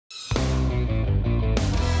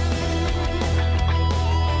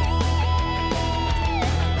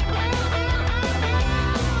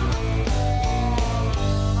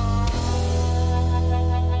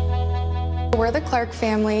We're the Clark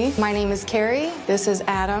family. My name is Carrie. This is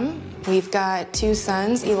Adam. We've got 2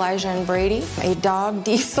 sons, Elijah and Brady, a dog,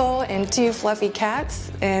 Diesel, and 2 fluffy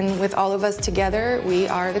cats. And with all of us together, we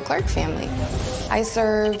are the Clark family. I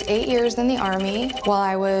served 8 years in the Army. While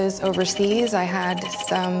I was overseas, I had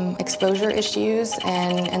some exposure issues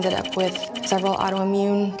and ended up with several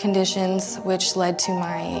autoimmune conditions, which led to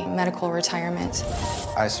my medical retirement.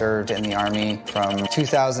 I served in the Army from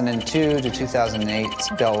 2002 to 2008,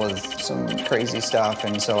 dealt with some crazy stuff,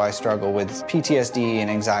 and so I struggle with PTSD and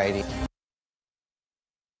anxiety.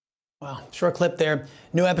 Wow, short clip there.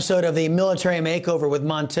 New episode of the Military Makeover with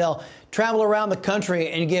Montel. Travel around the country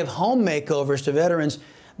and give home makeovers to veterans.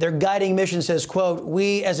 Their guiding mission says, quote,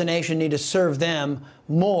 "We as a nation need to serve them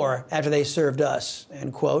more after they served us,"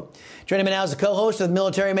 end quote. Joining me now is the co-host of the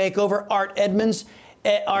Military Makeover, Art Edmonds.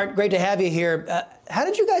 Art, great to have you here. How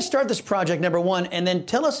did you guys start this project, number one? And then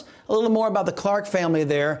tell us a little more about the Clark family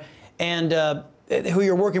there and who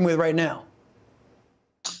you're working with right now.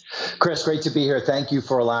 Chris, great to be here. Thank you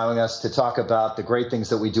for allowing us to talk about the great things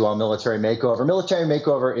that we do on Military Makeover. Military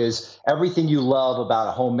Makeover is everything you love about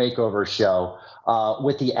a home makeover show,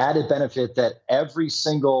 with the added benefit that every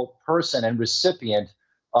single person and recipient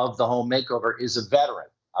of the home makeover is a veteran.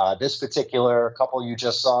 This particular couple you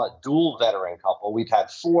just saw, a dual veteran couple. We've had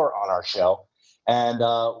 4 on our show. And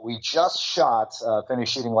we just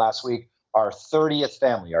finished shooting last week, our 30th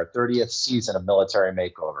family, our 30th season of Military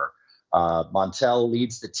Makeover. Montel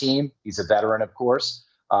leads the team. He's a veteran, of course.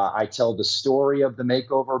 I tell the story of the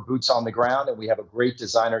makeover, boots on the ground, and we have a great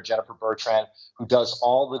designer, Jennifer Bertrand, who does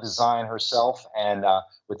all the design herself. And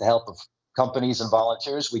with the help of companies and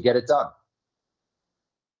volunteers, we get it done.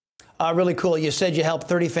 Really cool. You said you helped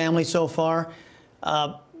 30 families so far.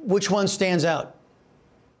 Which one stands out?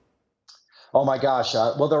 Oh, my gosh.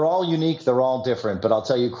 Well, they're all unique. They're all different. But I'll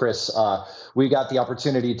tell you, Chris, we got the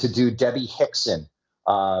opportunity to do Debbie Hickson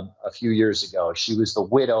a few years ago. She was the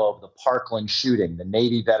widow of the Parkland shooting, the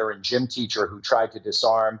Navy veteran gym teacher who tried to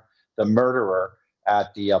disarm the murderer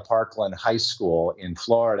at the Parkland High School in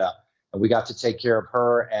Florida. And we got to take care of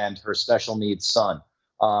her and her special needs son.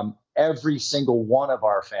 Every single one of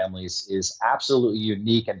our families is absolutely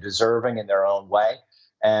unique and deserving in their own way.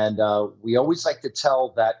 And we always like to tell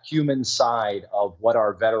that human side of what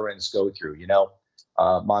our veterans go through. You know,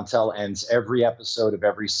 Montel ends every episode of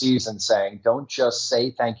every season saying, don't just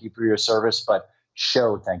say thank you for your service, but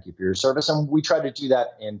show thank you for your service. And we try to do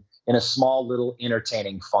that in a small, little,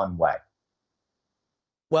 entertaining, fun way.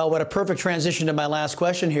 Well, what a perfect transition to my last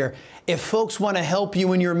question here. If folks want to help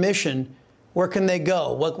you in your mission, where can they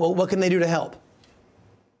go? What can they do to help?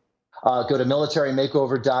 Go to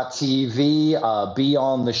militarymakeover.tv, be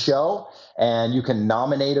on the show, and you can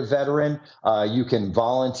nominate a veteran. You can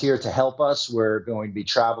volunteer to help us. We're going to be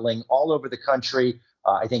traveling all over the country.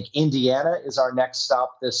 I think Indiana is our next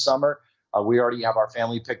stop this summer. We already have our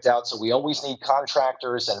family picked out, so we always need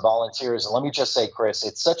contractors and volunteers. And let me just say, Chris,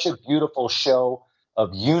 it's such a beautiful show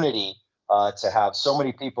of unity to have so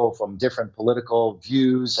many people from different political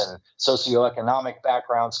views and socioeconomic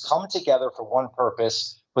backgrounds come together for one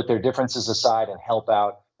purpose, put their differences aside, and help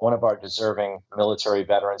out one of our deserving military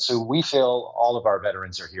veterans who we feel all of our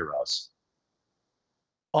veterans are heroes.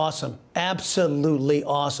 Awesome. Absolutely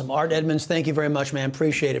awesome. Art Edmonds, thank you very much, man.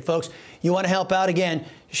 Appreciate it. Folks, you want to help out again,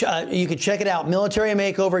 you can check it out,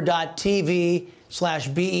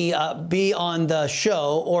 militarymakeover.tv/be on the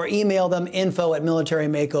show, or email them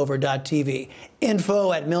info@militarymakeover.tv.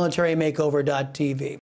 Info@militarymakeover.tv.